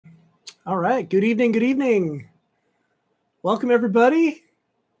All right. Good evening. Good evening. Welcome, everybody.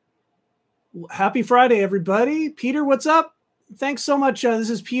 Happy Friday, everybody. Peter, what's up? Thanks so much.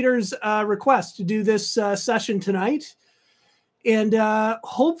 This is Peter's request to do this session tonight. And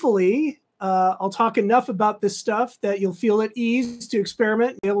hopefully, I'll talk enough about this stuff that you'll feel at ease to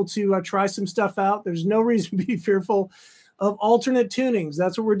experiment, be able to try some stuff out. There's no reason to be fearful of alternate tunings.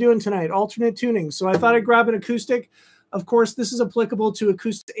 That's what we're doing tonight, alternate tunings. So I thought I'd grab an acoustic. Of course, this is applicable to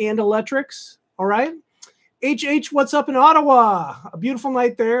acoustics and electrics. All right. HH, what's up in Ottawa? A beautiful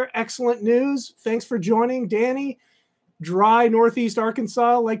night there. Excellent news. Thanks for joining. Danny, dry Northeast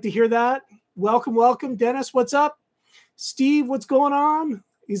Arkansas. Like to hear that. Welcome, welcome. Dennis, what's up? Steve, what's going on?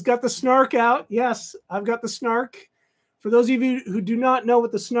 He's got the snark out. Yes, I've got the snark. For those of you who do not know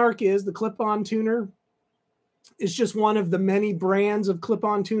what the snark is, the clip-on tuner is just one of the many brands of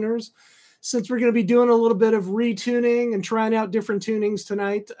clip-on tuners. Since we're going to be doing a little bit of retuning and trying out different tunings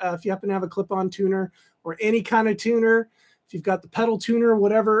tonight, if you happen to have a clip-on tuner or any kind of tuner, if you've got the pedal tuner,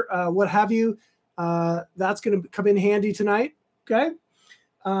 whatever, what have you, that's going to come in handy tonight. Okay.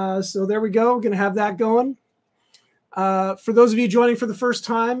 So there we go. We're going to have that going. For those of you joining for the first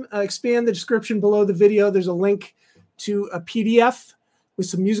time, expand the description below the video. There's a link to a PDF with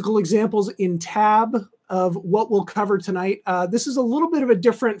some musical examples in tab of what we'll cover tonight. This is a little bit of a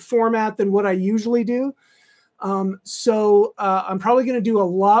different format than what I usually do. So I'm probably going to do a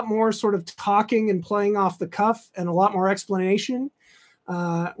lot more sort of talking and playing off the cuff and a lot more explanation.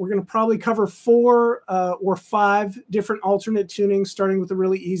 We're going to probably cover 4 or 5 different alternate tunings, starting with a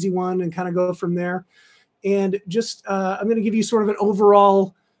really easy one and kind of go from there. And just I'm going to give you sort of an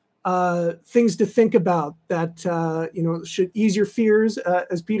overall things to think about that, should ease your fears,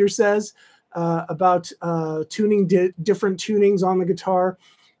 as Peter says, about tuning different tunings on the guitar,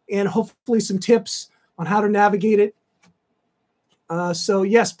 and hopefully some tips on how to navigate it. So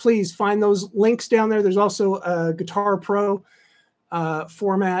yes, please find those links down there. There's also a Guitar Pro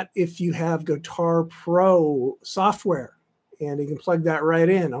format if you have Guitar Pro software, and you can plug that right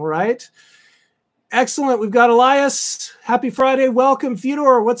in. All right. Excellent. We've got Elias. Happy Friday. Welcome.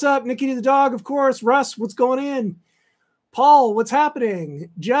 Theodore, what's up? Nikki the dog, of course. Russ, what's going in? Paul, what's happening?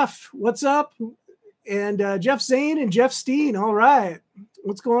 Jeff, what's up? And Jeff Zane and Jeff Steen. All right.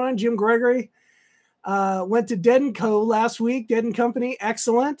 What's going on? Jim Gregory. Went to Dead & Co. last week. Dead & Company.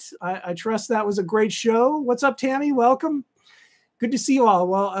 Excellent. I trust that was a great show. What's up, Tammy? Welcome. Good to see you all.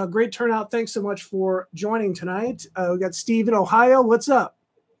 Well, a great turnout. Thanks so much for joining tonight. We got Steve in Ohio. What's up?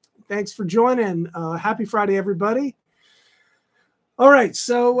 Thanks for joining. Happy Friday, everybody. All right.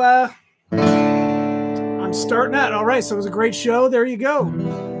 So I'm starting that. All right. So it was a great show. There you go.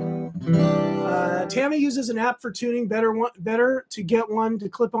 Tammy uses an app for tuning. Better to get one to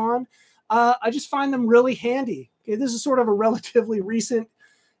clip on. I just find them really handy. Okay, this is sort of a relatively recent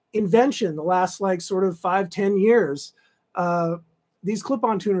invention, the last like sort of 5-10 years. These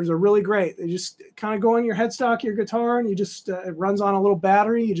clip-on tuners are really great. They just kind of go on your headstock, your guitar, and you just it runs on a little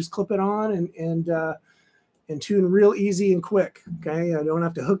battery. You just clip it on and tune real easy and quick. Okay, I don't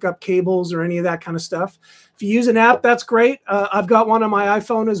have to hook up cables or any of that kind of stuff. If you use an app, that's great. I've got one on my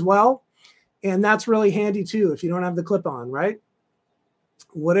iPhone as well, and that's really handy too if you don't have the clip-on, right?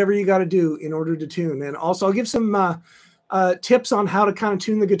 Whatever you got to do in order to tune. And also I'll give some tips on how to kind of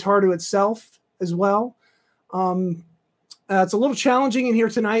tune the guitar to itself as well. It's a little challenging in here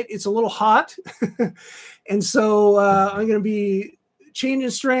tonight. It's a little hot. And so I'm going to be changing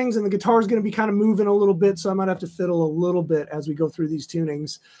strings, and the guitar is going to be kind of moving a little bit. So I might have to fiddle a little bit as we go through these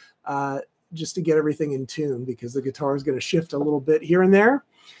tunings just to get everything in tune, because the guitar is going to shift a little bit here and there.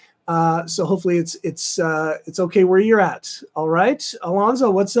 So hopefully it's okay where you're at. All right.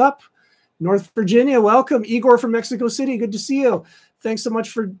 Alonzo, what's up? North Virginia, welcome. Igor from Mexico City, good to see you. Thanks so much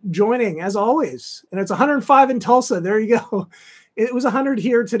for joining, as always. And it's 105 in Tulsa. There you go. It was 100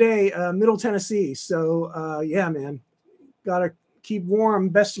 here today, Middle Tennessee. So, yeah, man, got to keep warm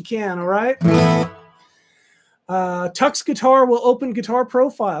best you can, all right? Tux Guitar will open guitar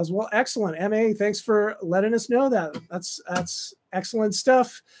profiles. Well, excellent. MA, thanks for letting us know that. That's excellent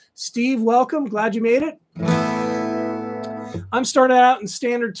stuff. Steve, welcome. Glad you made it. I'm starting out in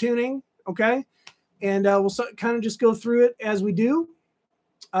standard tuning, okay? And we'll kind of just go through it as we do.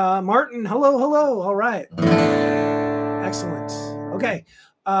 Martin, hello, hello. All right. Excellent. Okay.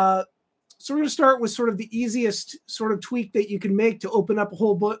 So we're going to start with sort of the easiest sort of tweak that you can make to open up a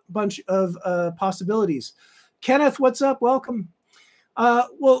whole bunch of possibilities. Kenneth, what's up? Welcome.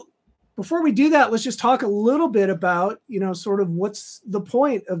 Well, before we do that, let's just talk a little bit about, sort of what's the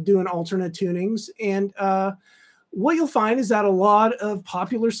point of doing alternate tunings. And what you'll find is that a lot of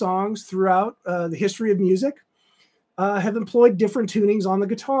popular songs throughout the history of music have employed different tunings on the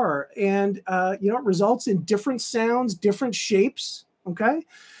guitar, and you know, it results in different sounds, different shapes. Okay,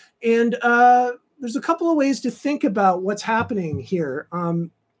 and there's a couple of ways to think about what's happening here.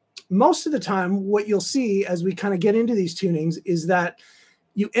 Most of the time, what you'll see as we kind of get into these tunings is that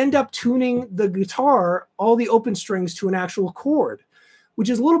you end up tuning the guitar, all the open strings, to an actual chord, which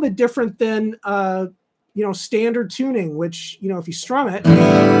is a little bit different than you know, standard tuning, which, you know, if you strum it,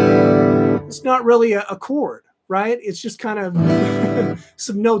 it's not really a chord, right? It's just kind of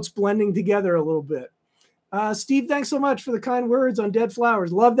some notes blending together a little bit. Steve, thanks so much for the kind words on Dead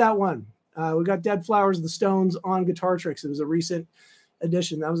Flowers. Love that one. We got Dead Flowers of the Stones on Guitar Tricks. It was a recent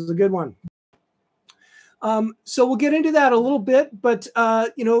edition. That was a good one. So we'll get into that a little bit, but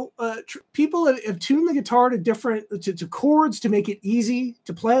you know, people have tuned the guitar to different to chords to make it easy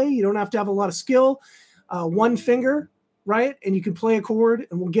to play. You don't have to have a lot of skill. One finger, right? And you can play a chord,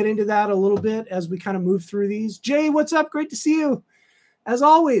 and we'll get into that a little bit as we kind of move through these. Jay, what's up? Great to see you. As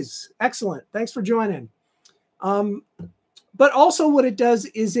always, excellent. Thanks for joining. But also what it does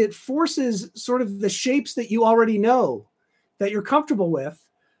is it forces sort of the shapes that you already know, that you're comfortable with,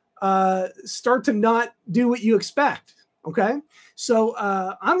 start to not do what you expect. Okay. So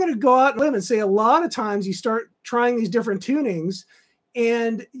I'm going to go out on a limb and say a lot of times you start trying these different tunings,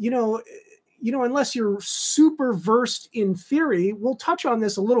 and, you know, unless you're super versed in theory, we'll touch on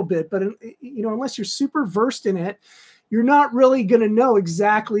this a little bit, but, you know, unless you're super versed in it, you're not really going to know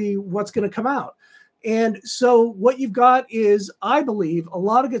exactly what's going to come out. And so what you've got is, I believe, a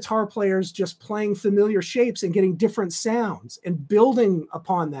lot of guitar players just playing familiar shapes and getting different sounds and building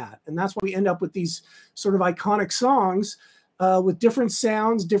upon that. And that's why we end up with these sort of iconic songs with different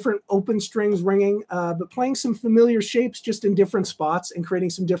sounds, different open strings ringing, but playing some familiar shapes just in different spots and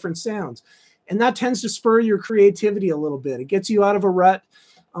creating some different sounds. And that tends to spur your creativity a little bit. It gets you out of a rut.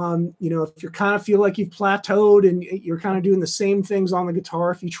 You know, if you kind of feel like you've plateaued and you're kind of doing the same things on the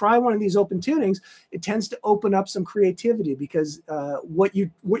guitar, if you try one of these open tunings, it tends to open up some creativity, because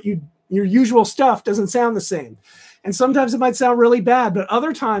your usual stuff doesn't sound the same. And sometimes it might sound really bad, but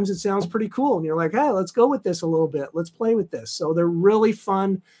other times it sounds pretty cool. And you're like, hey, let's go with this a little bit. Let's play with this. So they're really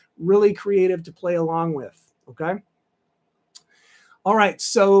fun, really creative to play along with. Okay. All right.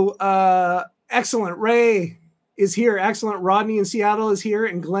 So excellent. Ray is here. Excellent. Rodney in Seattle is here,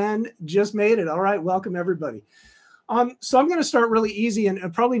 and Glenn just made it. All right. Welcome, everybody. So I'm going to start really easy,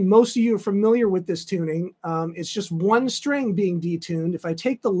 and probably most of you are familiar with this tuning. It's just one string being detuned. If I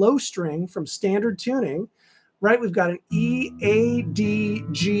take the low string from standard tuning, right, we've got an E, A, D,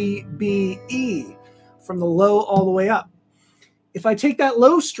 G, B, E from the low all the way up. If I take that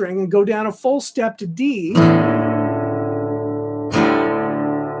low string and go down a full step to D,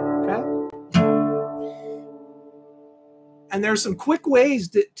 and there's some quick ways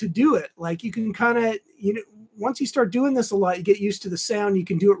to do it. Like, you can kind of, you know, once you start doing this a lot, you get used to the sound. You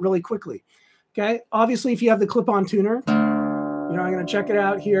can do it really quickly. Okay. Obviously, if you have the clip-on tuner, you know, I'm going to check it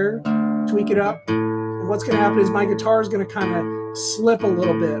out here, tweak it up. And what's going to happen is my guitar is going to kind of slip a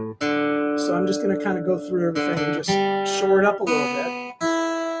little bit. So I'm just going to kind of go through everything and just shore it up a little bit.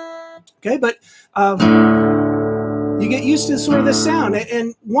 Okay. But you get used to sort of this sound.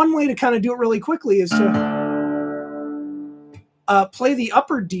 And one way to kind of do it really quickly is to play the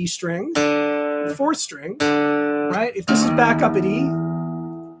upper D string, the fourth string, right? If this is back up at E,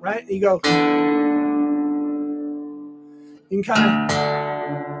 right? And you go, you can kind of,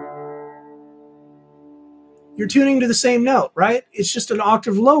 you're tuning to the same note, right? It's just an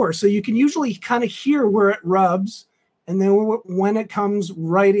octave lower. So you can usually kind of hear where it rubs. And then when it comes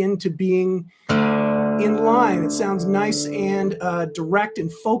right into being in line, it sounds nice and direct and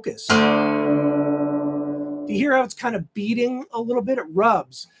focused. You hear how it's kind of beating a little bit? It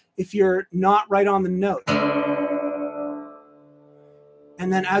rubs if you're not right on the note.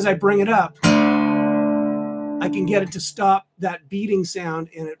 And then as I bring it up, I can get it to stop that beating sound,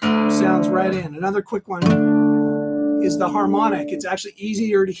 and it sounds right in. Another quick one is the harmonic. It's actually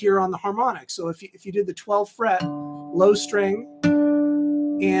easier to hear on the harmonic. So if you did the 12th fret, low string,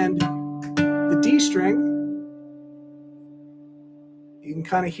 and the D string, you can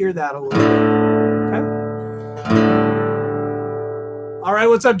kind of hear that a little bit. Okay. All right,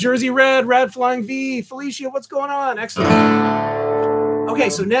 what's up, Jersey Red, Rad Flying V, Felicia, what's going on? Excellent. Okay,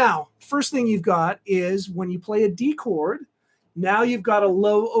 so now, first thing you've got is when you play a D chord, now you've got a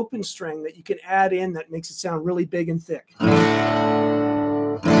low open string that you can add in that makes it sound really big and thick.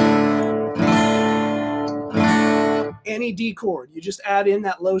 Any D chord, you just add in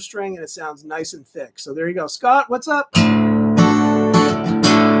that low string and it sounds nice and thick. So there you go. Scott, what's up?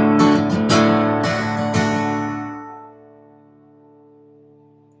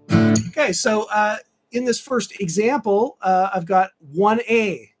 Okay, so in this first example, I've got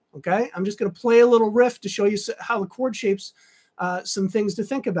 1A. Okay, I'm just going to play a little riff to show you how the chord shapes, some things to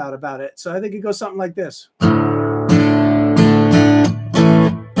think about it. So I think it goes something like this.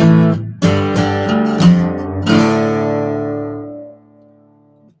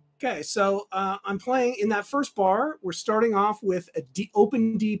 Okay, so I'm playing in that first bar. We're starting off with a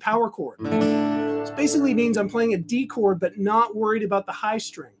open D power chord. This basically means I'm playing a D chord, but not worried about the high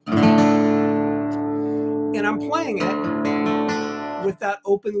string. And I'm playing it with that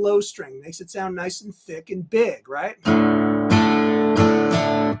open low string. Makes it sound nice and thick and big, right?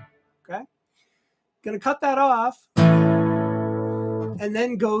 Okay. Gonna cut that off and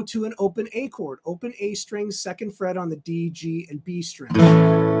then go to an open A chord. Open A string, second fret on the D, G, and B string.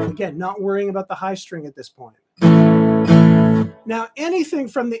 Again, not worrying about the high string at this point. Now, anything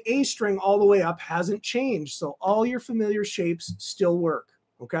from the A string all the way up hasn't changed, so all your familiar shapes still work,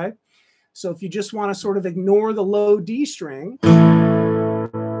 okay? So if you just want to sort of ignore the low D string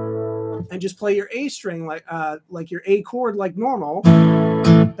and just play your A string like your A chord like normal,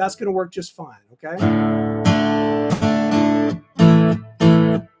 that's going to work just fine, okay?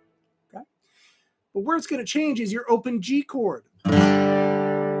 Okay. But where it's going to change is your open G chord.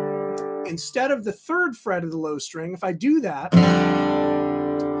 Instead of the third fret of the low string, if I do that,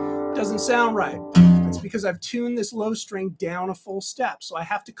 it doesn't sound right. It's because I've tuned this low string down a full step. So I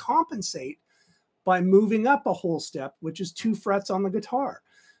have to compensate by moving up a whole step, which is 2 frets on the guitar.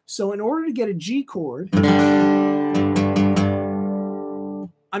 So in order to get a G chord,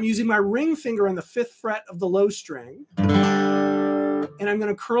 I'm using my ring finger on the 5th fret of the low string, and I'm going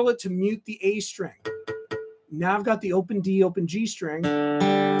to curl it to mute the A string. Now I've got the open D, open G string,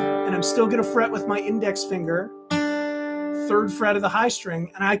 and I'm still going to fret with my index finger, 3rd fret of the high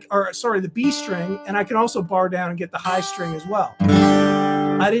string, and the B string, and I can also bar down and get the high string as well.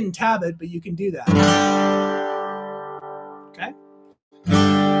 I didn't tab it, but you can do that. Okay.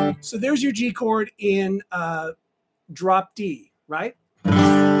 So there's your G chord in drop D, right?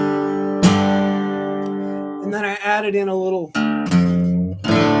 And then I added in a little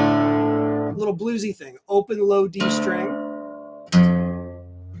bluesy thing. Open low D string,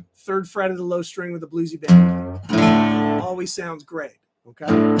 3rd fret of the low string with a bluesy bend. Always sounds great, okay?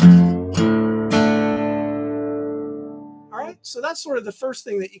 All right, so that's sort of the first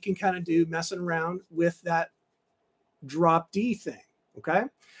thing that you can kind of do, messing around with that drop D thing, okay?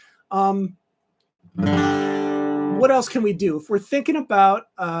 What else can we do? If we're thinking about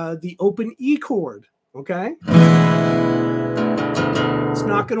the open E chord, okay? It's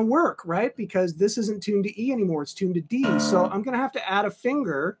not going to work, right? Because this isn't tuned to E anymore. It's tuned to D. So I'm going to have to add a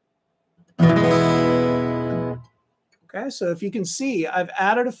finger. Okay, so if you can see, I've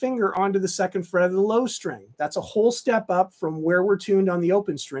added a finger onto the 2nd fret of the low string. That's a whole step up from where we're tuned on the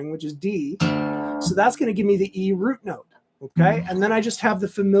open string, which is D. So that's going to give me the E root note. Okay, and then I just have the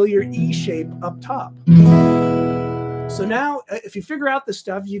familiar E shape up top. So now, if you figure out this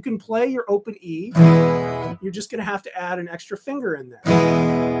stuff, you can play your open E. You're just going to have to add an extra finger in there.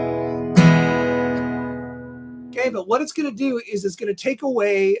 Okay, but what it's going to do is it's going to take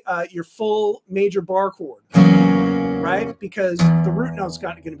away your full major bar chord, right? Because the root note's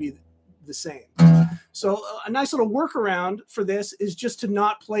going to be the same. So a nice little workaround for this is just to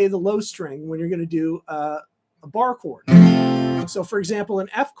not play the low string when you're going to do a bar chord. So for example, an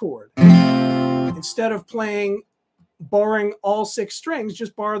F chord, instead of barring all 6 strings,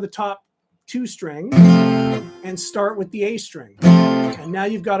 just bar the top 2 strings and start with the A string. And now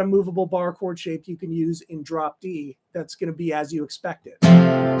you've got a movable bar chord shape you can use in drop D that's going to be as you expect it.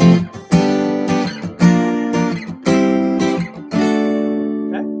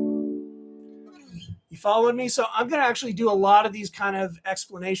 Okay? You following me? So I'm going to actually do a lot of these kind of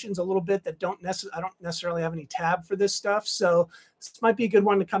explanations a little bit that I don't necessarily have any tab for this stuff. So this might be a good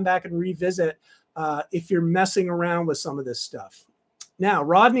one to come back and revisit if you're messing around with some of this stuff. Now,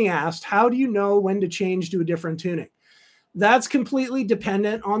 Rodney asked, how do you know when to change to a different tuning? That's completely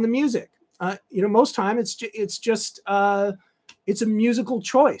dependent on the music. Most time it's a musical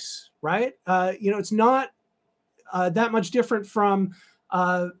choice, right? It's not that much different from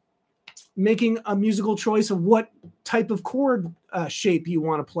making a musical choice of what type of chord shape you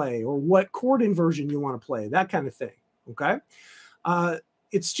want to play or what chord inversion you want to play, that kind of thing, okay?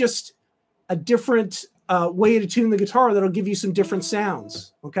 It's just a different way to tune the guitar that'll give you some different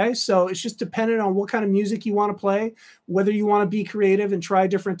sounds, okay? So it's just dependent on what kind of music you want to play, whether you want to be creative and try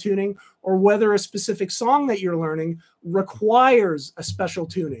different tuning, or whether a specific song that you're learning requires a special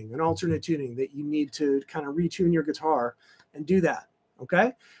tuning, an alternate tuning that you need to kind of retune your guitar and do that,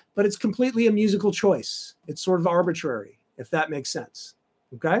 okay? But it's completely a musical choice. It's sort of arbitrary, if that makes sense,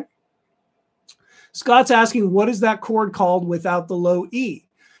 okay? Scott's asking, what is that chord called without the low E?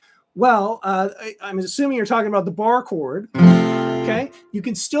 Well, I'm assuming you're talking about the bar chord. Okay, you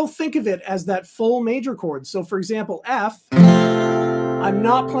can still think of it as that full major chord. So for example, F, I'm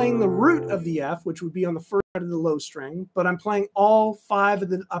not playing the root of the F, which would be on the first fret of the low string, but I'm playing all 5 of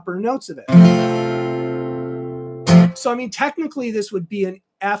the upper notes of it. So I mean, technically this would be an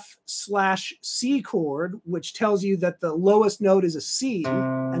F/C chord, which tells you that the lowest note is a C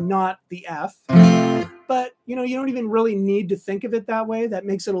and not the F. But you know, you don't even really need to think of it that way. That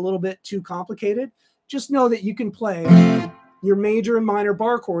makes it a little bit too complicated. Just know that you can play your major and minor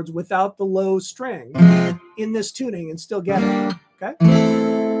bar chords without the low string in this tuning and still get it, okay?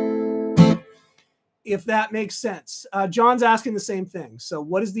 If that makes sense. John's asking the same thing. So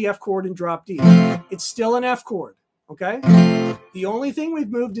what is the F chord in drop D? It's still an F chord, okay? The only thing we've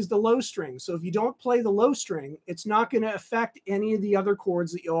moved is the low string. So if you don't play the low string, it's not going to affect any of the other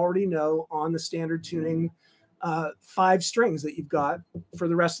chords that you already know on the standard tuning 5 strings that you've got for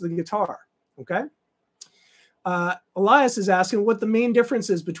the rest of the guitar, okay? Elias is asking what the main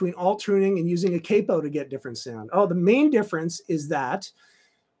difference is between alt tuning and using a capo to get different sound. Oh, the main difference is that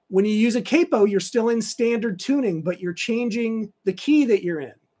when you use a capo, you're still in standard tuning, but you're changing the key that you're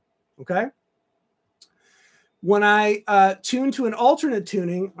in, okay? When I tune to an alternate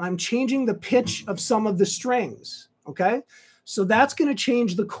tuning, I'm changing the pitch of some of the strings, okay? So that's going to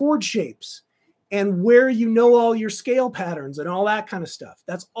change the chord shapes and where you know all your scale patterns and all that kind of stuff.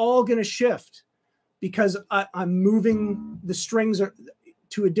 That's all going to shift because I'm moving the strings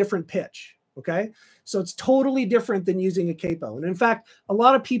to a different pitch, okay? So it's totally different than using a capo. And in fact, a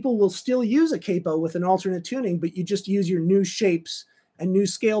lot of people will still use a capo with an alternate tuning, but you just use your new shapes and new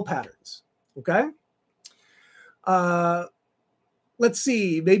scale patterns, okay? Let's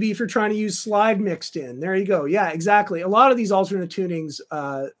see, maybe if you're trying to use slide mixed in, there you go. Yeah, exactly. A lot of these alternate tunings,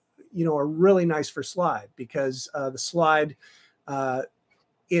 you know, are really nice for slide because the slide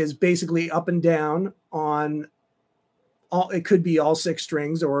is basically up and down on all, it could be all 6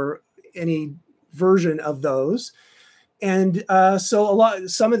 strings or any version of those. And so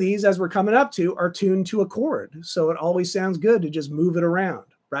some of these, as we're coming up to, are tuned to a chord. So it always sounds good to just move it around,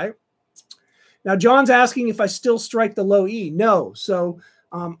 right? Now, John's asking if I still strike the low E. No. So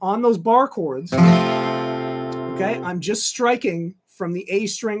on those bar chords, okay, I'm just striking from the A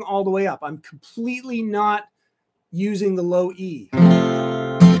string all the way up. I'm completely not using the low E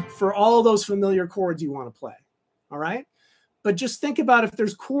for all those familiar chords you want to play, all right? But just think about if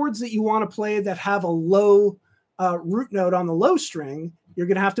there's chords that you want to play that have a low root note on the low string, you're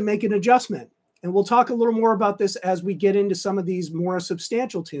going to have to make an adjustment. And we'll talk a little more about this as we get into some of these more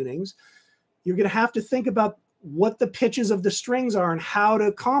substantial tunings. You're going to have to think about what the pitches of the strings are and how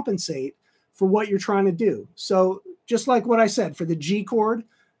to compensate for what you're trying to do. So just like what I said, for the G chord,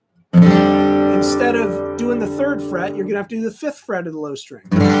 instead of doing the 3rd fret, you're going to have to do the 5th fret of the low string.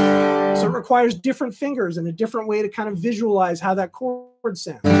 So it requires different fingers and a different way to kind of visualize how that chord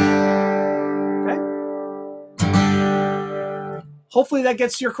sounds. Okay? Hopefully that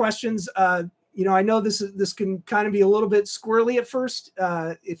gets to your questions. You know, I know this can kind of be a little bit squirrely at first.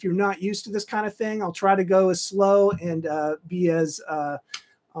 If you're not used to this kind of thing, I'll try to go as slow and be as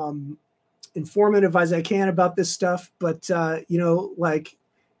informative as I can about this stuff. But, you know, like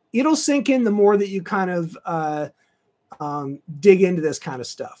it'll sink in the more that you kind of dig into this kind of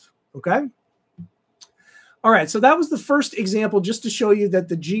stuff. Okay. All right. So that was the first example just to show you that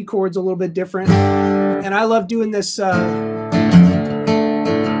the G chord's a little bit different. And I love doing this.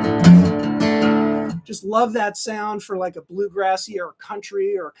 Just love that sound for like a bluegrassy or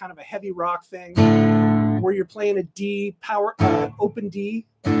country or kind of a heavy rock thing where you're playing a D power, open D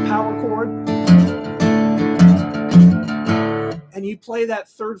power chord. And you play that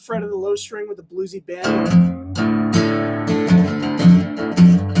 3rd fret of the low string with a bluesy bend.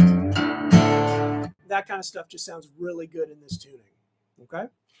 That kind of stuff just sounds really good in this tuning, okay?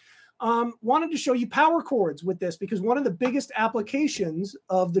 Wanted to show you power chords with this because one of the biggest applications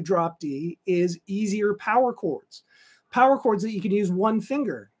of the drop D is easier power chords that you can use one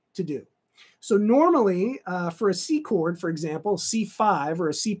finger to do. So normally for a C chord, for example, C5 or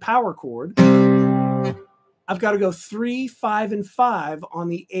a C power chord, I've got to go 3, 5, and 5 on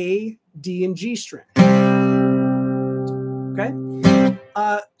the A, D, and G string. Okay?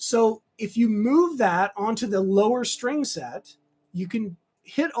 So if you move that onto the lower string set, you can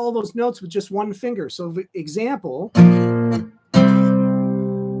hit all those notes with just one finger. So for example,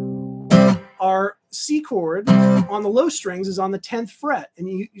 our C chord on the low strings is on the 10th fret, and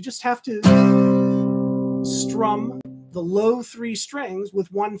you just have to strum the low 3 strings with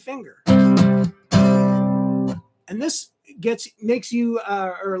one finger. And this makes you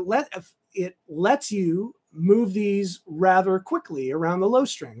it lets you move these rather quickly around the low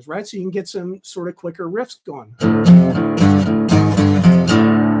strings, right? So you can get some sort of quicker riffs going.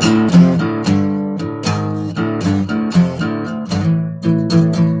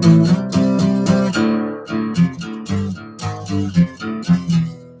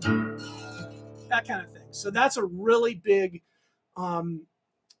 That kind of thing. So that's a really big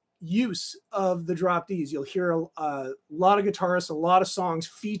use of the drop Ds. You'll hear a lot of guitarists, a lot of songs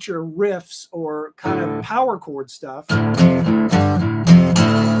feature riffs or kind of power chord stuff.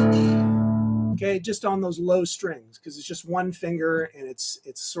 Okay, just on those low strings, because it's just one finger and it's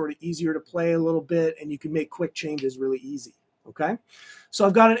sort of easier to play a little bit, and you can make quick changes really easy. Okay, so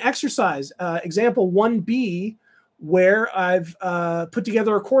I've got an exercise, example 1B, where I've put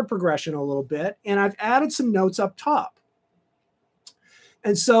together a chord progression a little bit, and I've added some notes up top.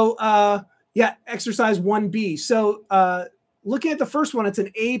 And so, yeah, exercise 1B. So looking at the first one, it's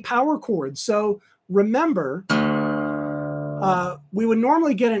an A power chord. So remember, we would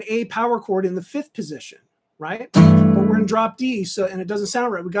normally get an A power chord in the 5th position, right? But we're in drop D, so, and it doesn't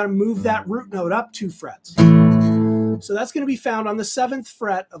sound right. We got to move that root note up 2 frets. So that's going to be found on the 7th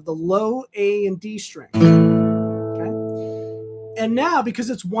fret of the low A and D string. Okay. And now,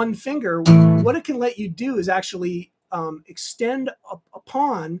 because it's one finger, what it can let you do is actually extend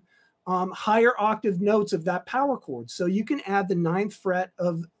upon higher octave notes of that power chord. So you can add the 9th fret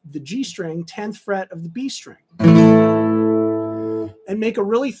of the G string, 10th fret of the B string, and make a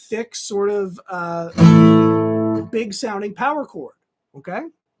really thick sort of big sounding power chord. Okay.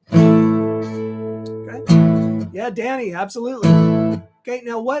 Okay. Yeah, Danny, absolutely. Okay.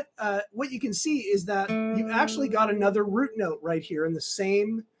 Now what you can see is that you've actually got another root note right here in the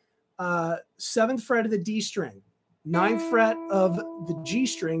same 7th fret of the D string, 9th fret of the G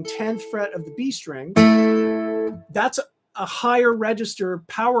string, 10th fret of the B string. That's a higher register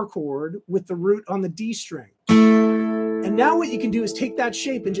power chord with the root on the D string. And now what you can do is take that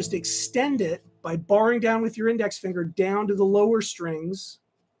shape and just extend it by barring down with your index finger down to the lower strings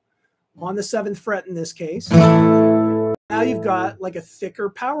on the 7th fret in this case. Now you've got like a thicker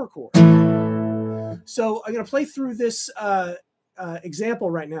power chord. So I'm going to play through this example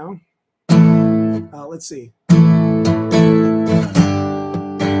right now. Let's see.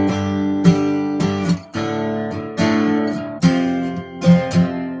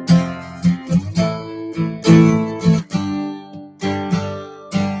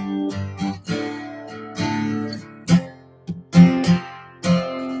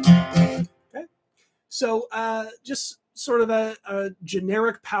 So just sort of a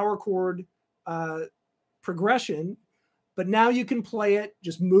generic power chord progression, but now you can play it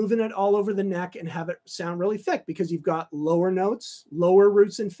just moving it all over the neck and have it sound really thick because you've got lower notes, lower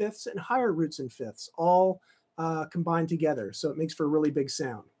roots and fifths, and higher roots and fifths all combined together. So it makes for a really big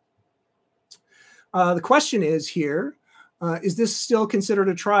sound. The question is here, is this still considered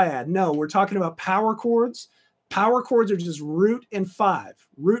a triad? No, we're talking about power chords. Power chords are just root and 5,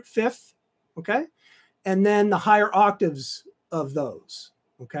 root 5th, okay? And then the higher octaves of those,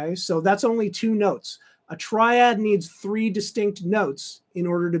 okay? So that's only 2 notes. A triad needs 3 distinct notes in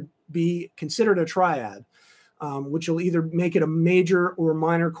order to be considered a triad, which will either make it a major or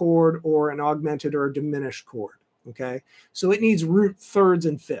minor chord or an augmented or a diminished chord, okay? So it needs root 3rds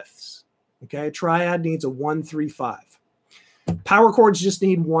and 5ths, okay? Triad needs a 1, 3, 5. Power chords just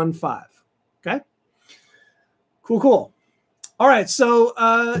need 1, 5, okay? Cool, cool. All right,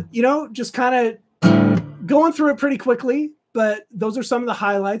 so, you know, just kind of going through it pretty quickly, but those are some of the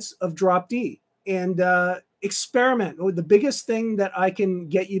highlights of drop D. And experiment. The biggest thing that I can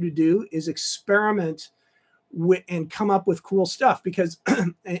get you to do is experiment with and come up with cool stuff, because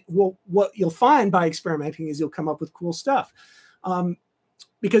well, what you'll find by experimenting is you'll come up with cool stuff.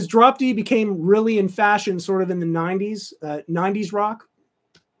 Because drop D became really in fashion sort of in the 90s, 90s rock.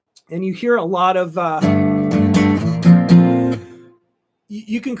 And you hear a lot of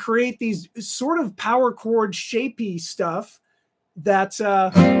you can create these sort of power chord shapey stuff that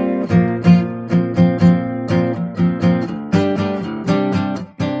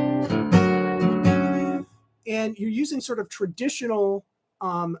and you're using sort of traditional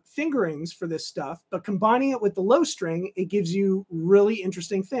fingerings for this stuff, but combining it with the low string, it gives you really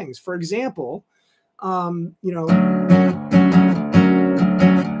interesting things. For example, you know,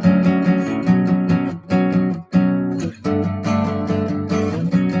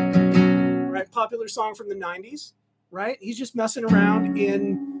 popular song from the 90s, right? He's just messing around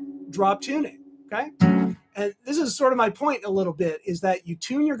in drop tuning, okay? And this is sort of my point a little bit, is that you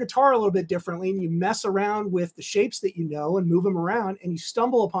tune your guitar a little bit differently and you mess around with the shapes that you know and move them around, and you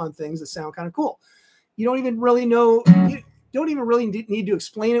stumble upon things that sound kind of cool. You don't even really know, don't even really need to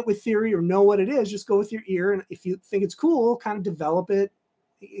explain it with theory or know what it is. Just go with your ear. And if you think it's cool, kind of develop it,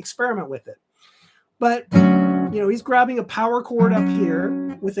 experiment with it. But, you know, he's grabbing a power chord up here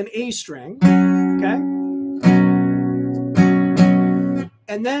with an A string, okay?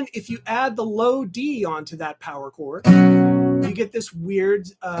 And then if you add the low D onto that power chord, you get this weird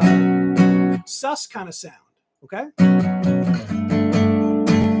sus kind of sound, okay?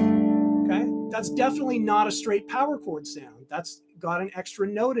 Okay, that's definitely not a straight power chord sound. That's got an extra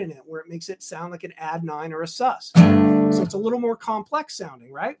note in it where it makes it sound like an add 9 or a sus. So it's a little more complex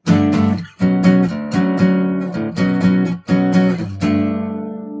sounding, right? Okay,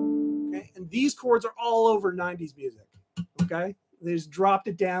 and these chords are all over 90s music, okay? They just dropped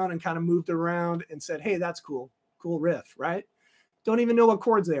it down and kind of moved it around and said, hey, that's cool. Cool riff, right? Don't even know what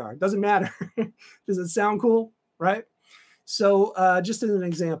chords they are. It doesn't matter. Does it sound cool, right? So just as an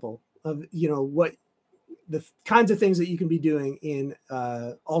example of, you know, what the kinds of things that you can be doing in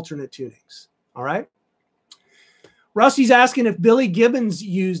alternate tunings, all right? Rusty's asking if Billy Gibbons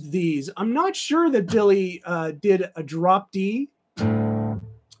used these. I'm not sure that Billy did a drop D. I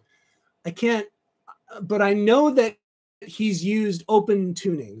can't, but I know that he's used open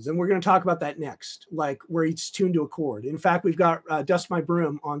tunings, and we're going to talk about that next, like where he's tuned to a chord. In fact, we've got Dust My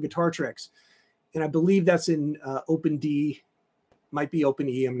Broom on Guitar Tricks, and I believe that's in open D, might be open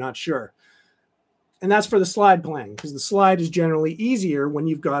E, I'm not sure. And that's for the slide playing, because the slide is generally easier when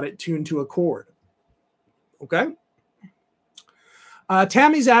you've got it tuned to a chord. Okay?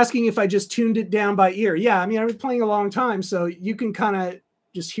 Tammy's asking if I just tuned it down by ear. Yeah, I mean, I've been playing a long time, so you can kind of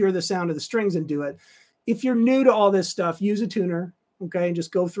just hear the sound of the strings and do it. If you're new to all this stuff, use a tuner, okay, and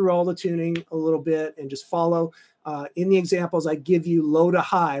just go through all the tuning a little bit and just follow. In the examples, I give you low to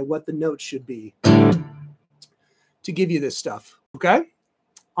high what the notes should be to give you this stuff, okay?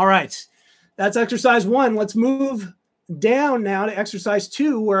 All right, that's exercise 1. Let's move down now to exercise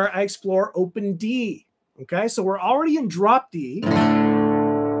 2, where I explore open D, okay? So we're already in drop D,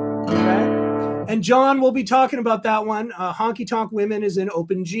 okay? And John will be talking about that one. Honky Tonk Women is in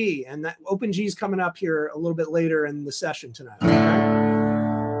open G, and that open G is coming up here a little bit later in the session tonight.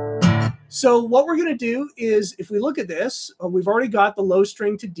 Okay? So what we're going to do is, if we look at this, we've already got the low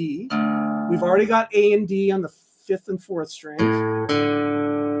string to D. We've already got A and D on the 5th and 4th strings.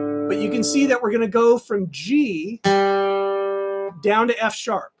 But you can see that we're going to go from G down to F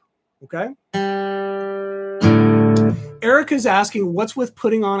sharp. Okay? Erica's asking, what's with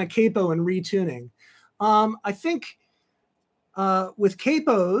putting on a capo and retuning? I think with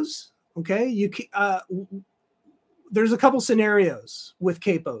capos, okay, there's a couple scenarios with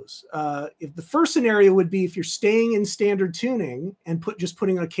capos. If the first scenario would be if you're staying in standard tuning and just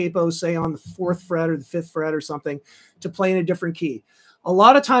putting a capo, say on the 4th fret or the 5th fret or something, to play in a different key. A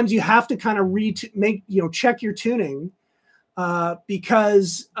lot of times you have to kind of check your tuning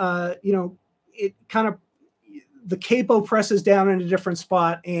because it kind of, the capo presses down in a different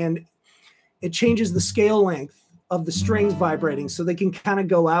spot and it changes the scale length of the strings vibrating, so they can kind of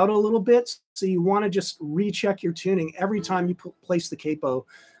go out a little bit. So you want to just recheck your tuning every time you place the capo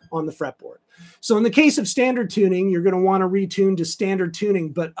on the fretboard. So in the case of standard tuning, you're going to want to retune to standard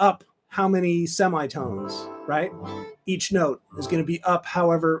tuning, but up how many semitones, right? Each note is going to be up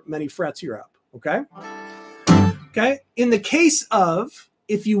however many frets you're up, okay? Okay. In the case of,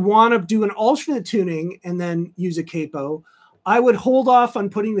 if you want to do an alternate tuning and then use a capo, I would hold off on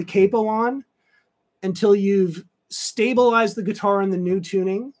putting the capo on until you've stabilized the guitar in the new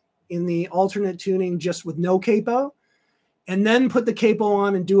tuning, in the alternate tuning just with no capo, and then put the capo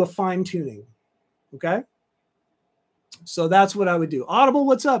on and do a fine tuning. Okay? So that's what I would do. Audible,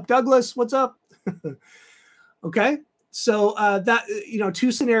 what's up? Douglas, what's up? Okay? So that,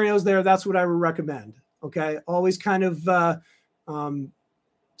 2 scenarios there, that's what I would recommend. Okay? Always kind of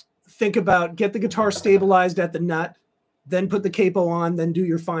think about, get the guitar stabilized at the nut, then put the capo on, then do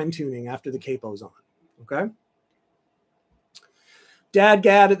your fine tuning after the capo's on. Okay. Dad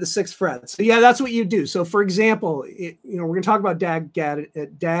gad at the 6th fret. So yeah, that's what you do. So for example, we're going to talk about dad gad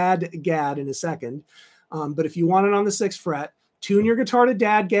in a second. But if you want it on the 6th fret, tune your guitar to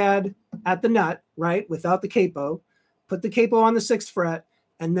dad gad at the nut, right? Without the capo, put the capo on the 6th fret,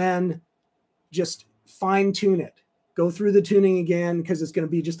 and then just fine tune it. Go through the tuning again, because it's going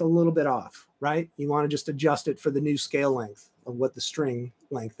to be just a little bit off, right? You want to just adjust it for the new scale length of what the string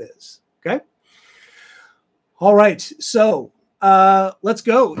length is. Okay. All right. So let's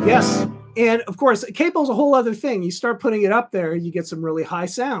go. Yes. And of course, capo is a whole other thing. You start putting it up there, you get some really high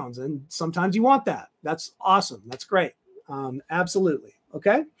sounds, and sometimes you want that. That's awesome. That's great. Absolutely.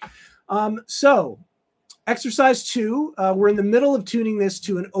 Okay. So exercise 2, we're in the middle of tuning this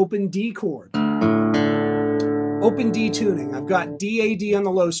to an open D chord. open D tuning. I've got D-A-D on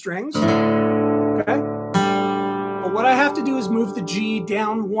the low strings, okay? But what I have to do is move the G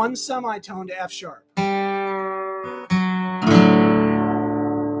down one semitone to F sharp.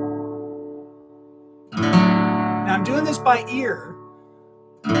 Now I'm doing this by ear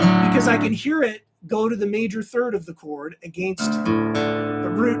because I can hear it go to the major third of the chord against the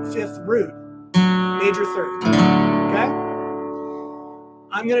root, fifth root, major third, okay?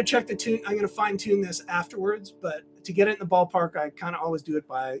 I'm going to check the tune. I'm going to fine tune this afterwards, but to get it in the ballpark, I kind of always do it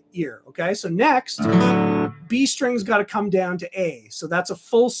by ear, okay? So next, B string's got to come down to A. So that's a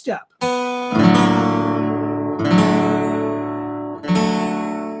full step.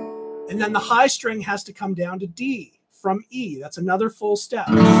 And then the high string has to come down to D from E. That's another full step.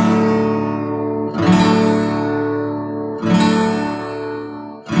 Okay.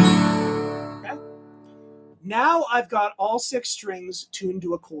 Now I've got all 6 strings tuned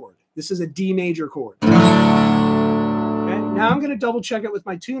to a chord. This is a D major chord. Okay. Now I'm going to double check it with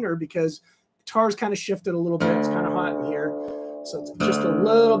my tuner because guitar's kind of shifted a little bit. It's kind of hot in here. So it's just a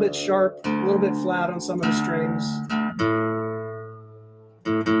little bit sharp, a little bit flat on some of the strings.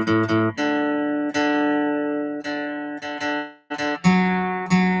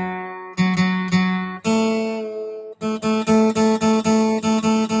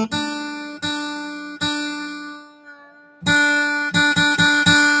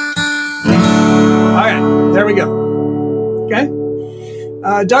 There we go. Okay.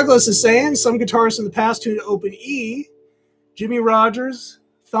 Douglas is saying some guitarists in the past tuned to open E. Jimmy Rogers,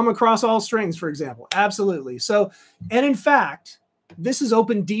 thumb across all strings, for example. Absolutely. So, and in fact, this is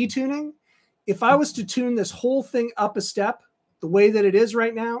open D tuning. If I was to tune this whole thing up a step, the way that it is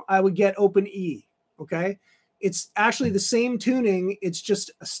right now, I would get open E. Okay. It's actually the same tuning. It's just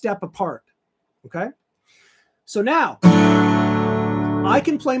a step apart. Okay. So now I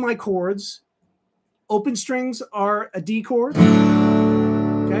can play my chords. Open strings are a D chord.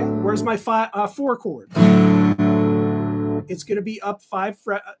 Okay, where's my 4 chord? It's going to be up 5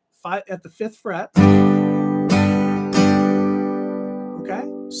 at the 5th fret. Okay,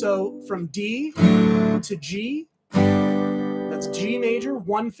 so from D to G, that's G major,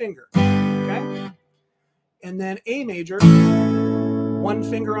 1 finger. Okay, and then A major, 1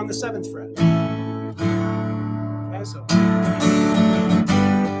 finger on the 7th fret. Okay, so.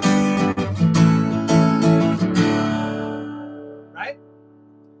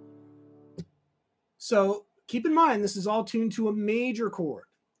 So keep in mind, this is all tuned to a major chord,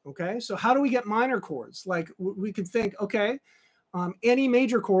 okay? So how do we get minor chords? Like we could think, okay, any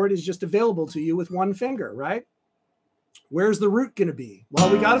major chord is just available to you with 1 finger, right? Where's the root going to be? Well,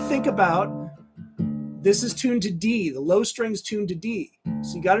 we got to think about, this is tuned to D. The low string's tuned to D.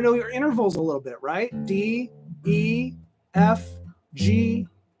 So you got to know your intervals a little bit, right? D, E, F, G,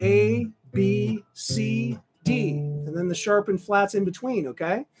 A, B, C, D. And then the sharp and flats in between,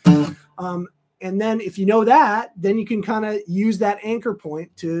 okay? And then if you know that, then you can kind of use that anchor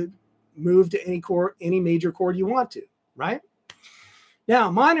point to move to any chord, any major chord you want to, right? Now,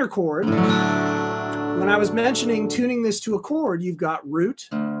 minor chord, when I was mentioning tuning this to a chord, you've got root,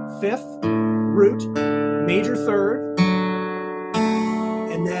 5th, root, major 3rd,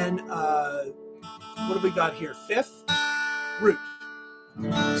 and then what have we got here? 5th, root.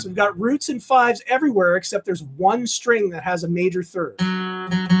 So we've got roots and 5s everywhere except there's 1 string that has a major 3rd.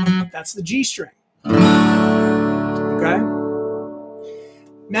 That's the G string. Okay.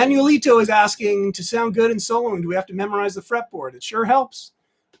 Manuelito is asking, to sound good in soloing, do we have to memorize the fretboard? It sure helps.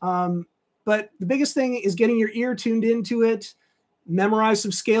 But the biggest thing is getting your ear tuned into it, memorize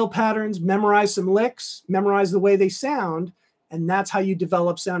some scale patterns, memorize some licks, memorize the way they sound, and that's how you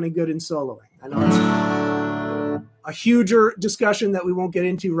develop sounding good in soloing. I know it's a huger discussion that we won't get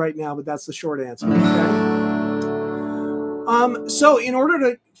into right now, but that's the short answer. Okay? So in order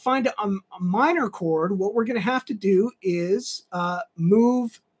to find a minor chord, what we're going to have to do is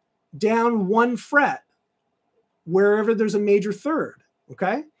move down 1 fret wherever there's a major 3rd,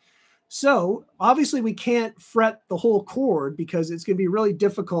 okay? So obviously we can't fret the whole chord because it's going to be really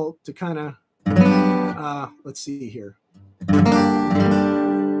difficult to kind of, let's see here,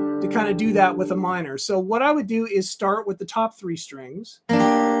 to kind of do that with a minor. So what I would do is start with the top 3 strings,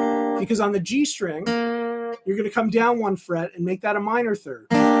 because on the G string, you're going to come down 1 fret and make that a minor 3rd.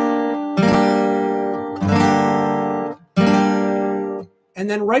 And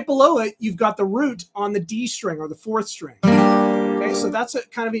then right below it, you've got the root on the D string or the 4th string. Okay, so that's a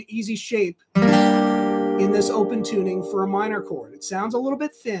kind of an easy shape in this open tuning for a minor chord. It sounds a little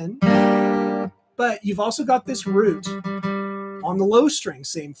bit thin, but you've also got this root on the low string,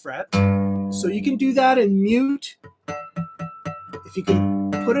 same fret. So you can do that in mute. If you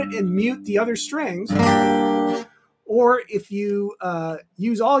can put it in mute the other strings, Or if you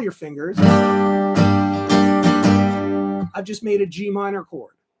use all your fingers, I've just made a G minor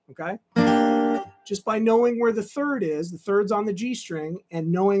chord, okay? Just by knowing where the third is, the third's on the G string, and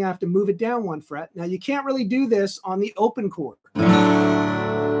knowing I have to move it down 1 fret. Now, you can't really do this on the open chord.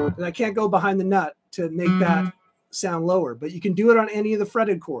 And I can't go behind the nut to make that sound lower, but you can do it on any of the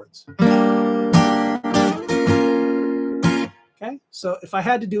fretted chords. Okay, so if I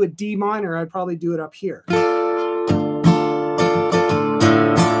had to do a D minor, I'd probably do it up here.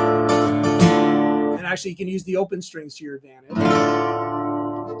 And actually, you can use the open strings to your advantage.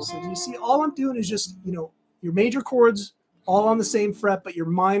 So you see, all I'm doing is just, you know, your major chords all on the same fret, but your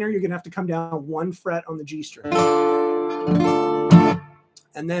minor, you're going to have to come down 1 fret on the G string.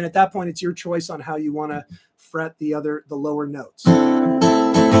 And then at that point, it's your choice on how you want to fret the lower notes.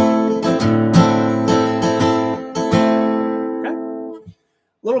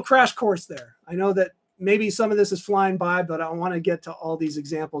 Little crash course there. I know that maybe some of this is flying by, but I want to get to all these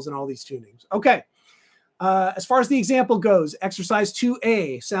examples and all these tunings. Okay. As far as the example goes, exercise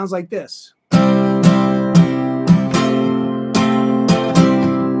 2A sounds like this.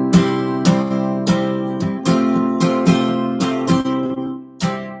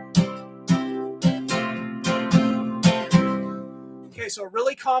 Okay, so a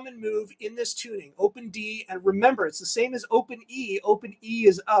really common move in this tuning, open D, and remember, it's the same as open E. Open E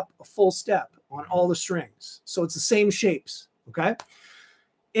is up a full step on all the strings. So it's the same shapes, okay?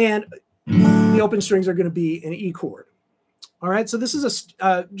 And the open strings are going to be an E chord. All right, so this is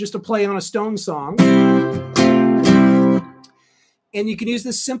just a play on a Stone song. And you can use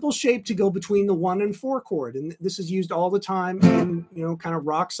this simple shape to go between the 1 and 4 chord. And this is used all the time in, you know, kind of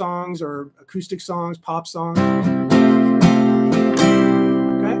rock songs or acoustic songs, pop songs.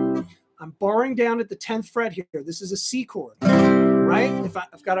 I'm barring down at the 10th fret here. This is a C chord, right? If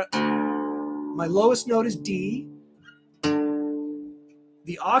I've got my lowest note is D.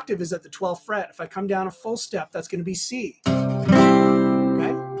 The octave is at the 12th fret. If I come down a full step, that's going to be C.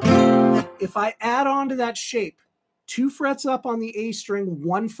 Okay? If I add on to that shape 2 frets up on the A string,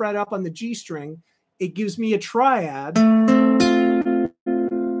 1 fret up on the G string, it gives me a triad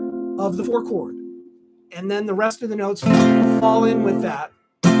of the 4 chord. And then the rest of the notes fall in with that.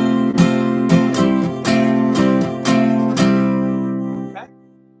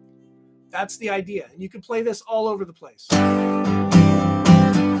 That's the idea. And you can play this all over the place.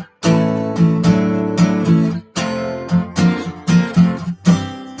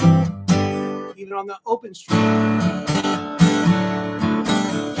 Even on the open string.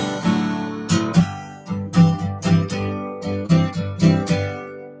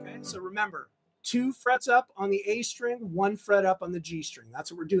 Okay, so remember, 2 frets up on the A string, 1 fret up on the G string.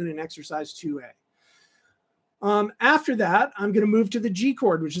 That's what we're doing in exercise 2A. After that, I'm going to move to the G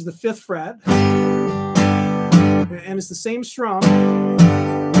chord, which is the 5th fret. And it's the same strum.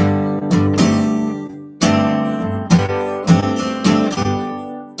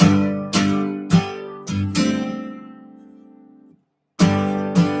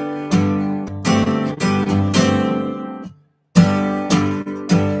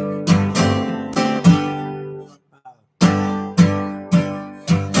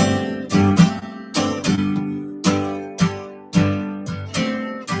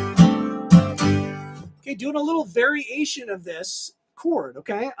 Doing a little variation of this chord,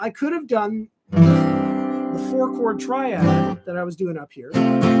 okay? I could have done the 4 chord triad that I was doing up here.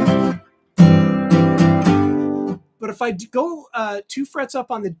 But if I go 2 frets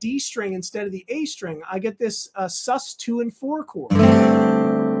up on the D string instead of the A string, I get this sus 2 and 4 chord,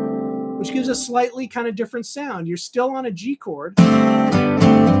 which gives a slightly kind of different sound. You're still on a G chord.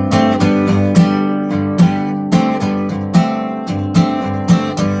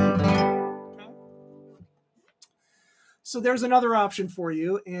 So there's another option for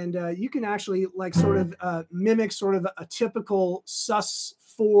you, and you can actually like sort of mimic sort of a typical sus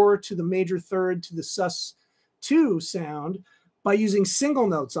 4 to the major third to the sus 2 sound by using single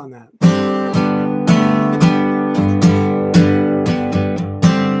notes on that.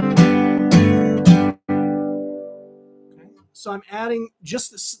 Okay. So I'm adding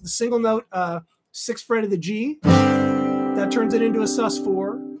just the single note 6th fret of the G. That turns it into a sus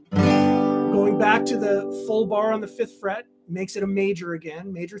 4. Going back to the full bar on the 5th fret makes it a major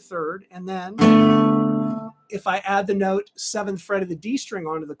again, major third. And then if I add the note 7th fret of the D string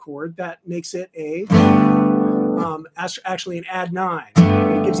onto the chord, that makes it a actually an add 9.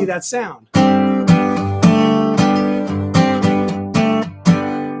 It gives you that sound.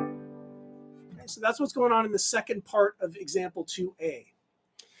 Okay, so that's what's going on in the second part of example 2A.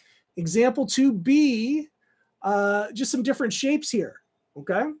 Example 2B, just some different shapes here,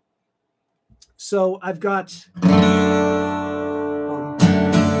 okay? So I've got,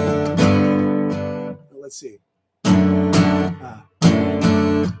 let's see. You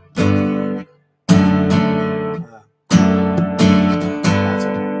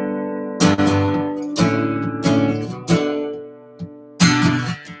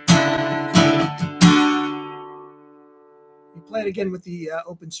play it again with the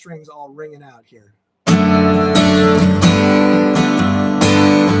open strings all ringing out here.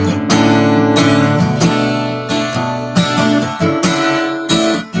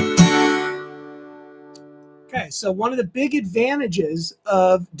 Okay, so one of the big advantages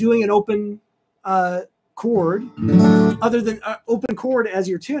of doing an open chord, other than open chord as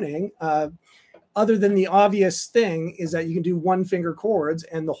you're tuning, other than the obvious thing is that you can do one finger chords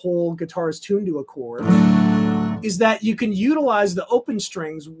and the whole guitar is tuned to a chord, is that you can utilize the open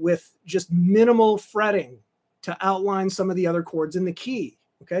strings with just minimal fretting to outline some of the other chords in the key.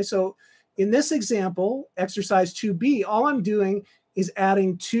 Okay, so in this example, exercise 2B, all I'm doing is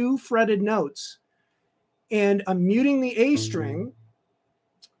adding 2 fretted notes. And I'm muting the A string,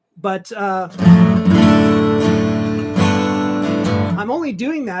 but I'm only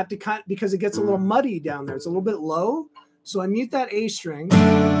doing that to because it gets a little muddy down there. It's a little bit low, so I mute that A string.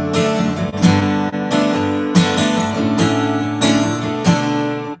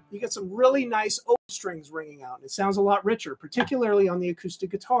 You get some really nice open strings ringing out. It sounds a lot richer, particularly on the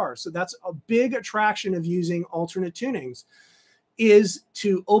acoustic guitar. So that's a big attraction of using alternate tunings, is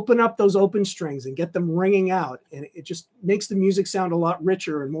to open up those open strings and get them ringing out. And it just makes the music sound a lot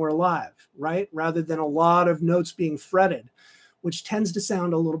richer and more alive, right? Rather than a lot of notes being fretted, which tends to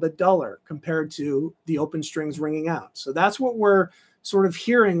sound a little bit duller compared to the open strings ringing out. So that's what we're sort of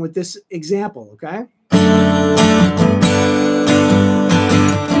hearing with this example, okay?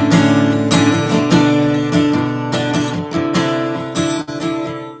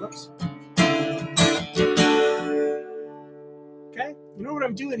 You know what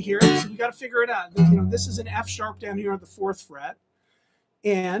I'm doing here? So we got to figure it out. You know, this is an F sharp down here on the 4th fret,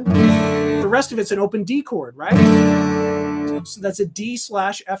 and the rest of it's an open D chord, right? So that's a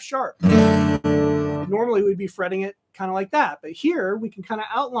D/F sharp. Normally we'd be fretting it kind of like that, but here we can kind of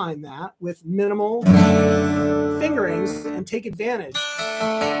outline that with minimal fingerings and take advantage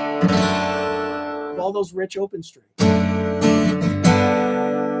of all those rich open strings. Okay,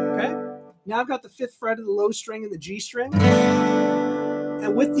 now I've got the 5th fret of the low string and the G string.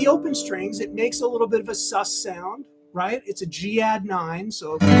 And with the open strings, it makes a little bit of a sus sound, right? It's a G add 9,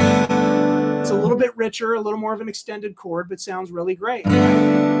 so it's a little bit richer, a little more of an extended chord, but sounds really great. Move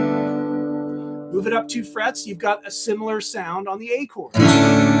it up 2 frets, you've got a similar sound on the A chord.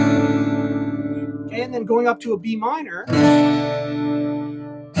 Okay, and then going up to a B minor,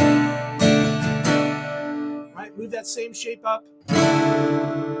 right? Move that same shape up.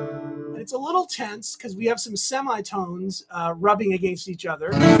 It's a little tense because we have some semitones rubbing against each other.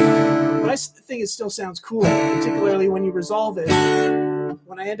 But I think it still sounds cool, particularly when you resolve it.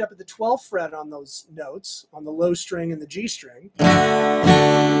 When I end up at the 12th fret on those notes, on the low string and the G string,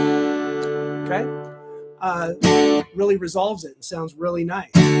 okay, really resolves it and sounds really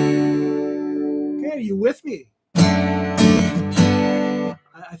nice. Okay, are you with me? I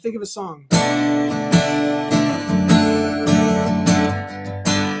think of a song.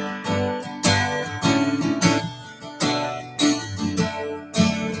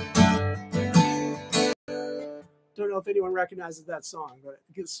 Don't know if anyone recognizes that song, but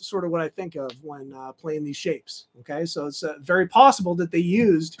it's sort of what I think of when playing these shapes. Okay, so it's very possible that they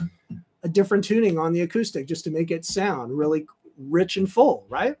used a different tuning on the acoustic just to make it sound really rich and full,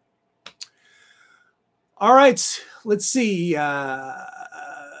 right? All right, let's see.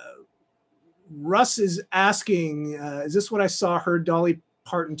 Russ is asking, is this what I heard Dolly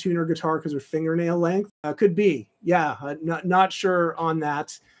Parton tune her guitar because her fingernail length? Could be, yeah. Not sure on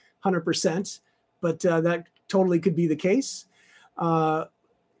that 100%, but that totally could be the case. You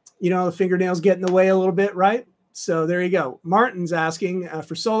know, the fingernails get in the way a little bit, right? So there you go. Martin's asking,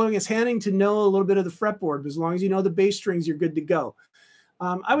 for soloing, it's handy to know a little bit of the fretboard, but as long as you know the bass strings, you're good to go.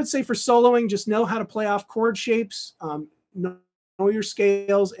 I would say for soloing, just know how to play off chord shapes, know your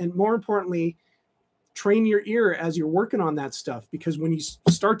scales, and more importantly, train your ear as you're working on that stuff, because when you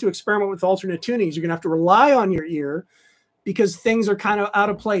start to experiment with alternate tunings, you're going to have to rely on your ear because things are kind of out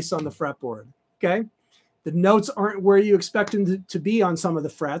of place on the fretboard, okay? The notes aren't where you expect them to be on some of the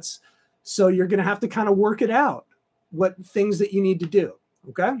frets. So you're going to have to kind of work it out, what things that you need to do.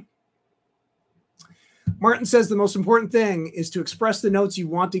 Okay. Martin says the most important thing is to express the notes you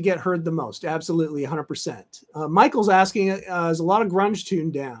want to get heard the most. Absolutely. 100%. Michael's asking, is a lot of grunge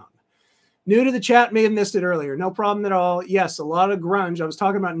tuned down? New to the chat, may have missed it earlier. No problem at all. Yes, a lot of grunge. I was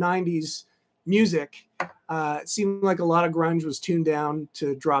talking about 90s music, it seemed like a lot of grunge was tuned down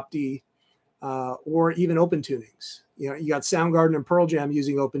to drop D, or even open tunings. You know, you got Soundgarden and Pearl Jam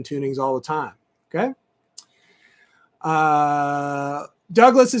using open tunings all the time. Okay.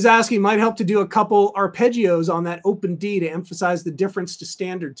 Douglas is asking, might help to do a couple arpeggios on that open D to emphasize the difference to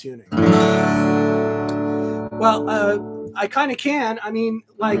standard tuning. Well, I kind of can. I mean,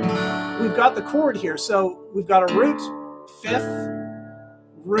 like, we've got the chord here. So we've got a root, fifth,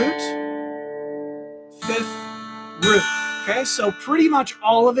 root, fifth, root. Okay, so pretty much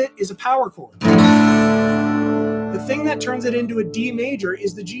all of it is a power chord. The thing that turns it into a D major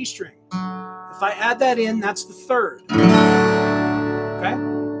is the G string. If I add that in, that's the third. Okay?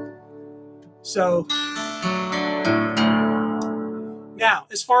 So now,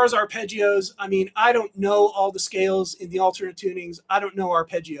 as far as arpeggios, I mean, I don't know all the scales in the alternate tunings. I don't know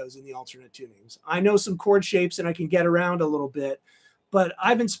arpeggios in the alternate tunings. I know some chord shapes and I can get around a little bit, but I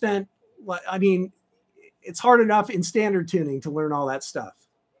haven't spent, I mean, it's hard enough in standard tuning to learn all that stuff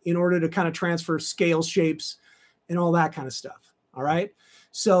in order to kind of transfer scale shapes and all that kind of stuff. All right.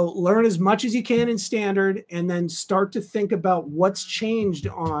 So learn as much as you can in standard and then start to think about what's changed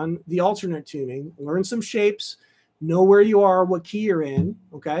on the alternate tuning. Learn some shapes, know where you are, what key you're in.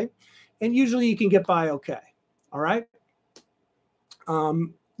 Okay. And usually you can get by okay. All right.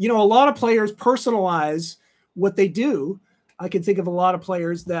 You know, a lot of players personalize what they do. I can think of a lot of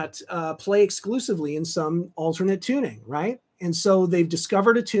players that play exclusively in some alternate tuning, right? And so they've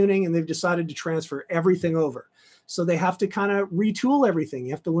discovered a tuning and they've decided to transfer everything over. So they have to kind of retool everything.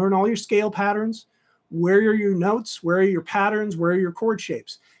 You have to learn all your scale patterns. Where are your notes? Where are your patterns? Where are your chord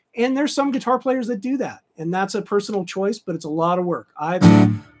shapes? And there's some guitar players that do that. And that's a personal choice, but it's a lot of work.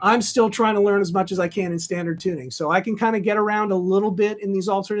 I'm still trying to learn as much as I can in standard tuning. So I can kind of get around a little bit in these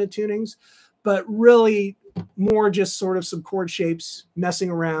alternate tunings, but really more just sort of some chord shapes, messing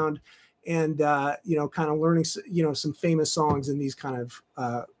around, and, you know, kind of learning, you know, some famous songs in these kind of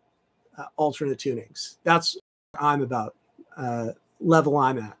alternate tunings. That's what I'm about, level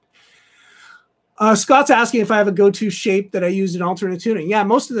I'm at. Scott's asking if I have a go-to shape that I use in alternate tuning. Yeah,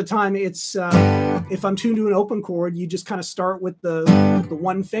 most of the time it's, if I'm tuned to an open chord, you just kind of start with the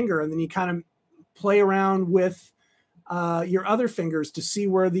one finger and then you kind of play around with your other fingers to see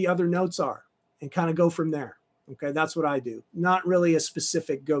where the other notes are and kind of go from there. Okay, that's what I do. Not really a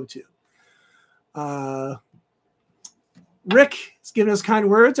specific go-to. Rick is giving us kind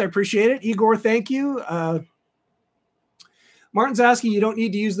words. I appreciate it. Igor, thank you. Martin's asking, you don't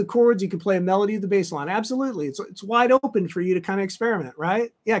need to use the chords. You can play a melody of the bass line. Absolutely. It's wide open for you to kind of experiment,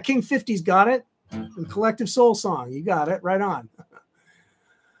 right? Yeah, King 50's got it. The Collective Soul song. You got it. Right on.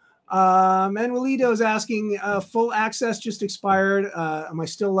 Manuelito is asking, full access just expired. Am I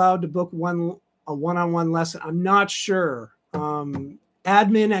still allowed to book a one-on-one lesson? I'm not sure. Admin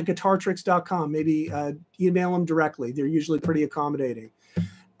at guitartricks.com. Maybe email them directly. They're usually pretty accommodating.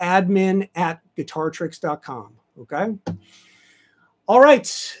 Admin at guitartricks.com. Okay. All right.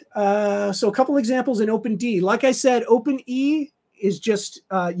 So a couple examples in open D. Like I said, open E is just,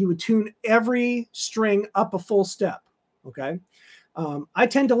 you would tune every string up a full step. Okay. I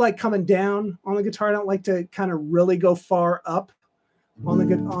tend to like coming down on the guitar. I don't like to kind of really go far up on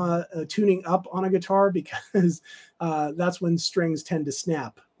the tuning up on a guitar, because that's when strings tend to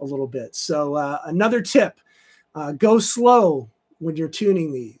snap a little bit. So another tip, go slow when you're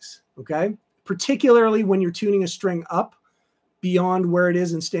tuning these, okay? Particularly when you're tuning a string up beyond where it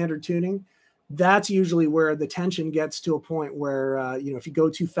is in standard tuning. That's usually where the tension gets to a point where, you know, if you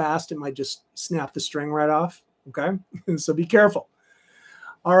go too fast, it might just snap the string right off, okay? So be careful.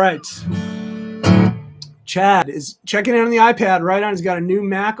 All right. Chad is checking in on the iPad right on. He's got a new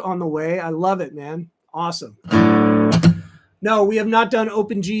Mac on the way. I love it, man. Awesome. No, we have not done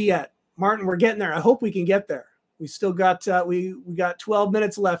Open G yet. Martin, we're getting there. I hope we can get there. We still got, we got 12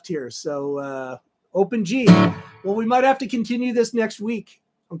 minutes left here. So Open G. Well, we might have to continue this next week,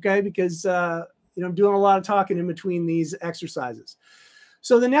 okay? Because, you know, I'm doing a lot of talking in between these exercises.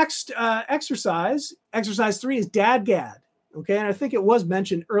 So the next exercise 3, is Dadgad. Okay, and I think it was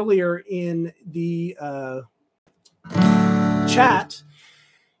mentioned earlier in the chat.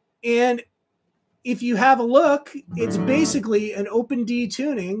 And if you have a look, it's basically an open D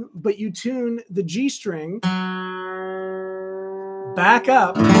tuning, but you tune the G string back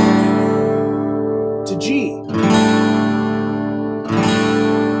up to G.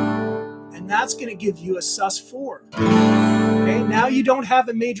 And that's going to give you a sus4. Okay, now you don't have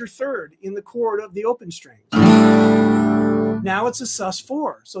a major third in the chord of the open strings. Now it's a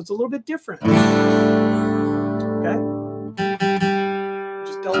sus4, so it's a little bit different. Okay.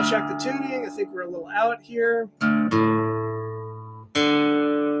 Just double check the tuning. I think we're a little out here.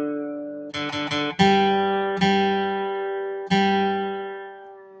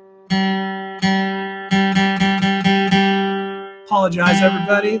 apologize,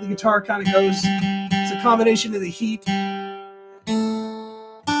 everybody. The guitar kind of goes, it's a combination of the heat.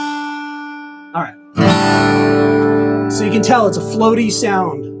 All right. So you can tell it's a floaty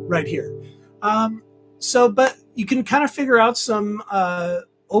sound right here. But you can kind of figure out some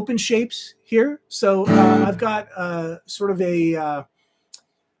open shapes here. So I've got sort of an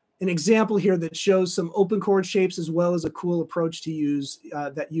example here that shows some open chord shapes as well as a cool approach to use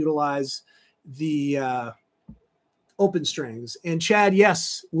that utilize the open strings. And Chad,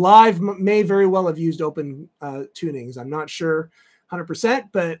 yes, live may very well have used open tunings. I'm not sure 100%,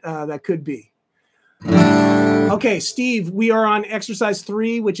 but that could be. Okay, Steve, we are on exercise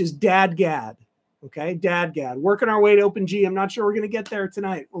 3, which is Dadgad. Okay, Dadgad. Working our way to open G. I'm not sure we're going to get there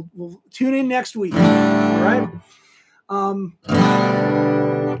tonight. We'll tune in next week. All right.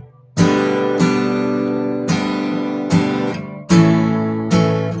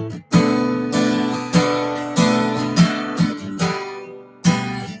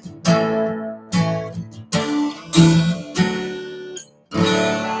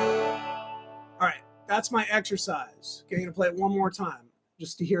 That's my exercise. Okay, I'm gonna play it one more time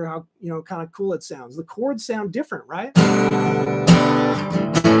just to hear how, kind of cool it sounds. The chords sound different, right?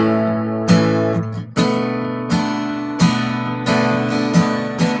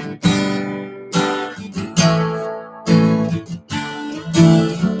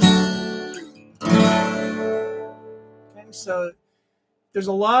 Okay, so there's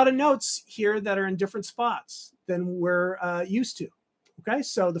a lot of notes here that are in different spots than we're used to. Okay,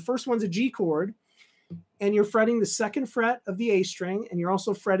 so the first one's a G chord. And you're fretting the 2nd fret of the A string, and you're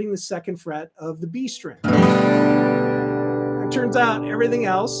also fretting the 2nd fret of the B string. It turns out everything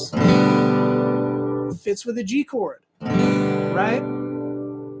else fits with a G chord, right?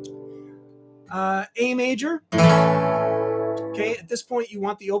 A major. Okay, at this point, you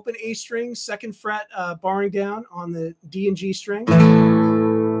want the open A string, 2nd fret barring down on the D and G string.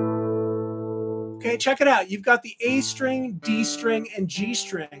 Okay, check it out. You've got the A string, D string, and G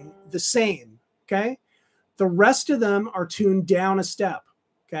string the same, okay? The rest of them are tuned down a step,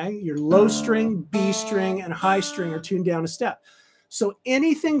 okay? Your low string, B string, and high string are tuned down a step. So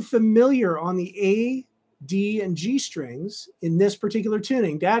anything familiar on the A, D, and G strings in this particular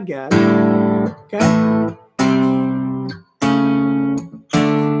tuning, Dadgad, okay,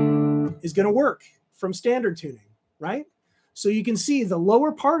 is going to work from standard tuning, right? So you can see the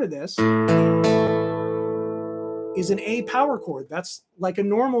lower part of this is an A power chord. That's like a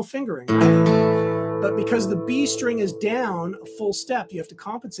normal fingering, right? But because the B string is down a full step, you have to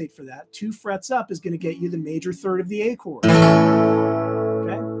compensate for that. 2 frets up is going to get you the major third of the A chord.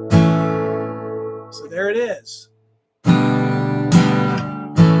 Okay? So there it is. And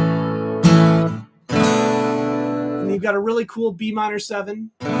you've got a really cool B minor 7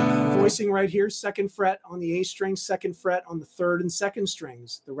 voicing right here. 2nd fret on the A string, 2nd fret on the 3rd and 2nd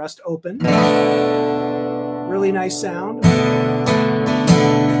strings. The rest open. Really nice sound.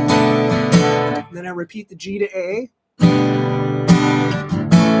 And then I repeat the G to A.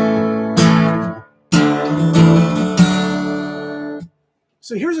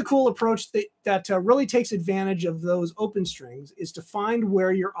 So here's a cool approach that really takes advantage of those open strings, is to find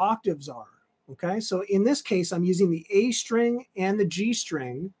where your octaves are. Okay, so in this case, I'm using the A string and the G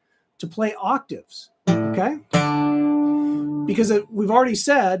string to play octaves. Okay, because we've already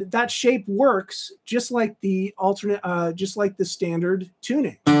said that shape works just like the just like the standard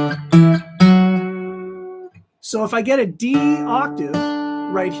tuning. So if I get a D octave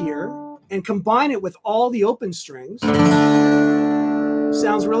right here and combine it with all the open strings,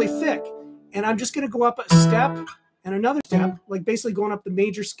 sounds really thick. And I'm just going to go up a step and another step, like basically going up the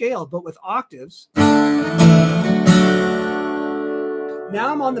major scale, but with octaves. Now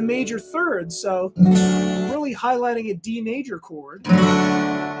I'm on the major third, so really highlighting a D major chord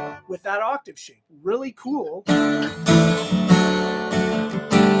with that octave shape. Really cool.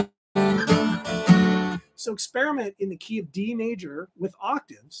 So experiment in the key of D major with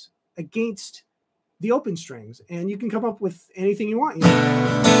octaves against the open strings, and you can come up with anything you want.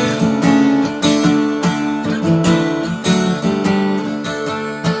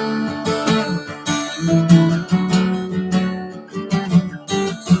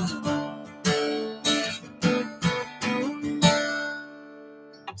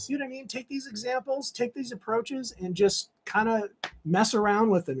 See what I mean? Take these examples, take these approaches, and just kind of mess around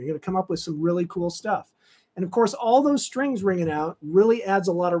with them. You're going to come up with some really cool stuff. And of course, all those strings ringing out really adds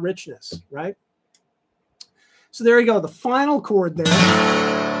a lot of richness, right? So there you go. The final chord there.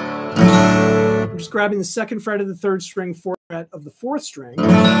 I'm just grabbing the 2nd fret of the 3rd string, 4th fret of the 4th string,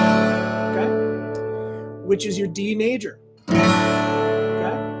 okay, which is your D major.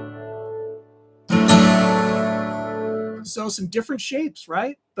 Okay. So some different shapes,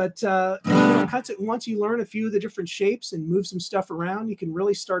 right? But once you learn a few of the different shapes and move some stuff around, you can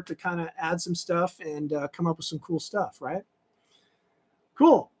really start to kind of add some stuff and come up with some cool stuff, right?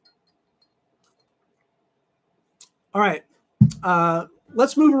 Cool. All right.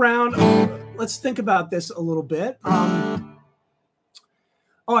 Let's move around. Let's think about this a little bit. Oh,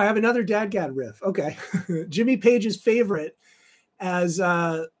 I have another Dadgad riff. Okay. Jimmy Page's favorite, as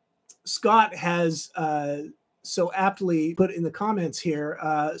Scott has so aptly put in the comments here.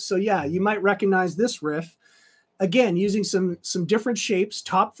 So yeah, you might recognize this riff. Again, using some different shapes,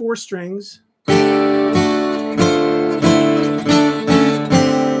 top 4 strings.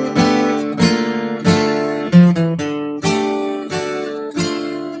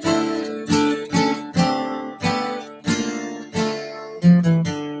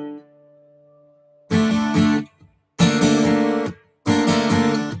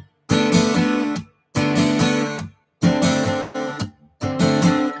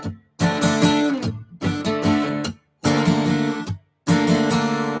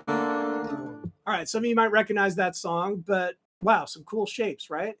 All right, some of you might recognize that song, but wow, some cool shapes,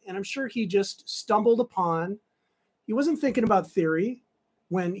 right? And I'm sure he just stumbled upon, he wasn't thinking about theory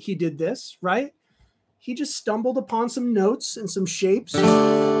when he did this, right? He just stumbled upon some notes and some shapes. Right?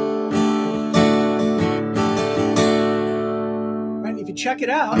 And if you check it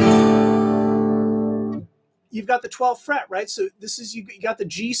out, you've got the 12th fret, right? So this is, you got the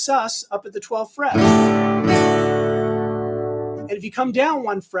G sus up at the 12th fret. And if you come down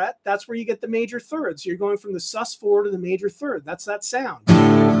 1 fret, that's where you get the major third. So you're going from the sus4 to the major third. That's that sound.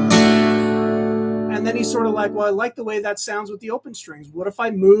 And then he's sort of like, well, I like the way that sounds with the open strings. What if I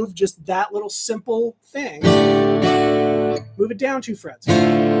move just that little simple thing? Move it down 2 frets.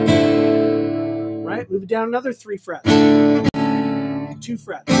 Right? Move it down another 3 frets. 2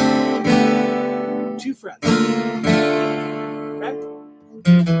 frets. 2 frets. Okay?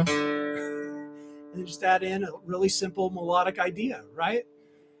 And just add in a really simple melodic idea, right?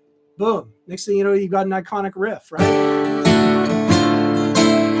 Boom. Next thing you know, you got an iconic riff, right?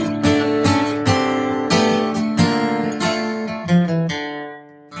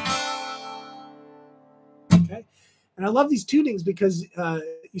 Okay. And I love these tunings because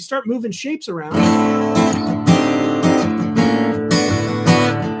you start moving shapes around.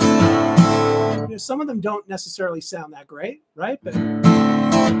 You know, some of them don't necessarily sound that great, right? But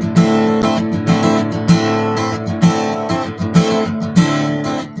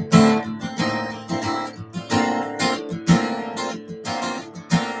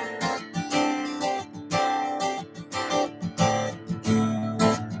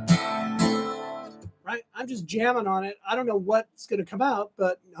I'm just jamming on it. I don't know what's going to come out,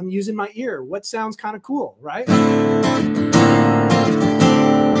 but I'm using my ear. What sounds kind of cool, right?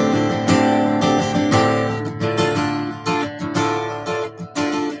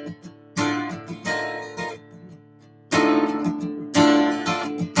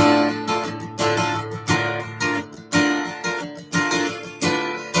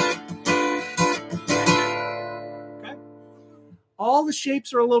 Okay. All the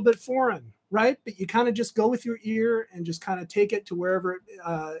shapes are a little bit foreign, right? But you kind of just go with your ear and just kind of take it to wherever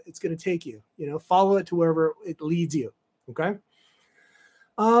it's going to take you, you know, follow it to wherever it leads you. Okay.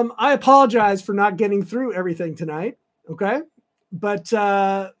 I apologize for not getting through everything tonight. Okay. But,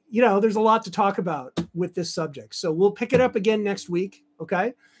 you know, there's a lot to talk about with this subject. So we'll pick it up again next week.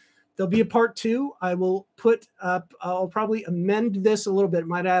 Okay. There'll be a part 2. I will put up, I'll probably amend this a little bit.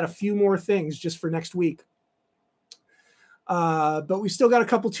 Might add a few more things just for next week. But we still got a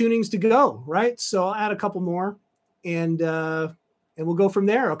couple tunings to go, right? So I'll add a couple more and we'll go from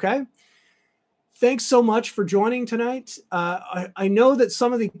there. Okay. Thanks so much for joining tonight. I know that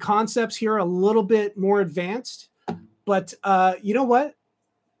some of the concepts here are a little bit more advanced, but you know what?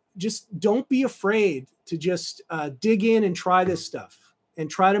 Just don't be afraid to just dig in and try this stuff and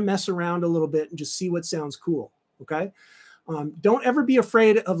try to mess around a little bit and just see what sounds cool. Okay. Don't ever be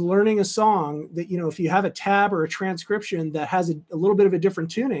afraid of learning a song that, you know, if you have a tab or a transcription that has a little bit of a different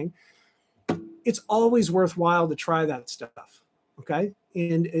tuning, it's always worthwhile to try that stuff. Okay.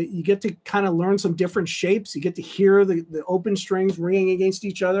 And you get to kind of learn some different shapes. You get to hear the open strings ringing against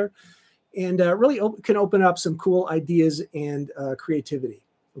each other and really can open up some cool ideas and creativity.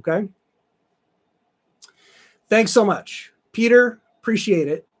 Okay. Thanks so much, Peter. Appreciate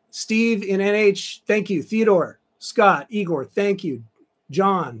it. Steve in NH. Thank you. Theodore. Scott, Igor, thank you.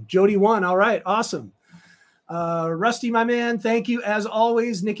 John, Jody 1, all right, awesome. Rusty, my man, thank you as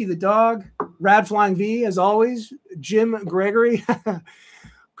always. Nikki the dog, Rad Flying V as always. Jim Gregory,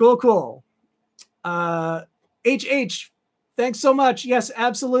 cool. HH, thanks so much. Yes,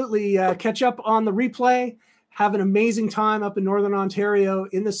 absolutely. Catch up on the replay. have an amazing time up in Northern Ontario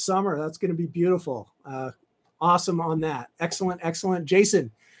in the summer. That's going to be beautiful. Awesome on that. Excellent, excellent.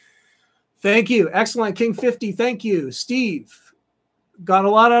 Jason, thank you. Excellent. King 50, thank you. Steve, got a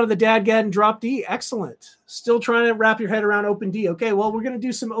lot out of the DADGAD and Drop D. Excellent. Still trying to wrap your head around OpenD. Okay, well, we're going to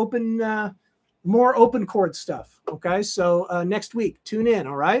do some more open chord stuff. Okay, so next week, tune in,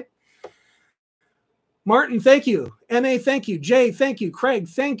 all right? Martin, thank you. MA, thank you. Jay, thank you. Craig,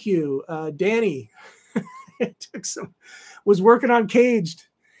 thank you. Danny was working on Caged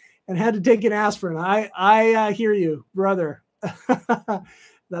and had to take an aspirin. I hear you, brother.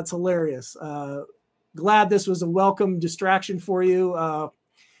 That's hilarious. Glad this was a welcome distraction for you.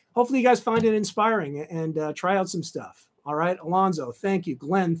 Hopefully you guys find it inspiring and try out some stuff. All right, Alonzo, thank you.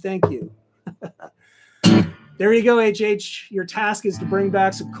 Glenn, thank you. There you go, HH. Your task is to bring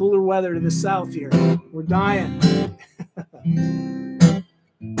back some cooler weather to the south here. We're dying.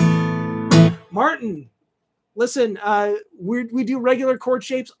 Martin, listen, we do regular chord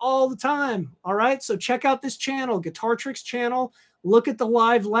shapes all the time. All right, so check out this channel, Guitar Tricks channel. Look at the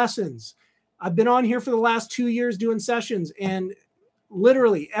live lessons. I've been on here for the last 2 years doing sessions, and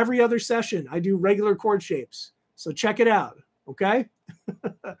literally every other session I do regular chord shapes. So check it out, okay?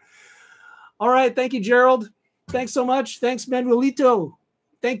 All right, thank you, Gerald. Thanks so much. Thanks, Manuelito.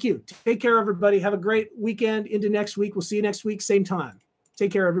 Thank you. Take care, everybody. Have a great weekend into next week. We'll see you next week, same time.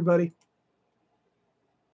 Take care, everybody.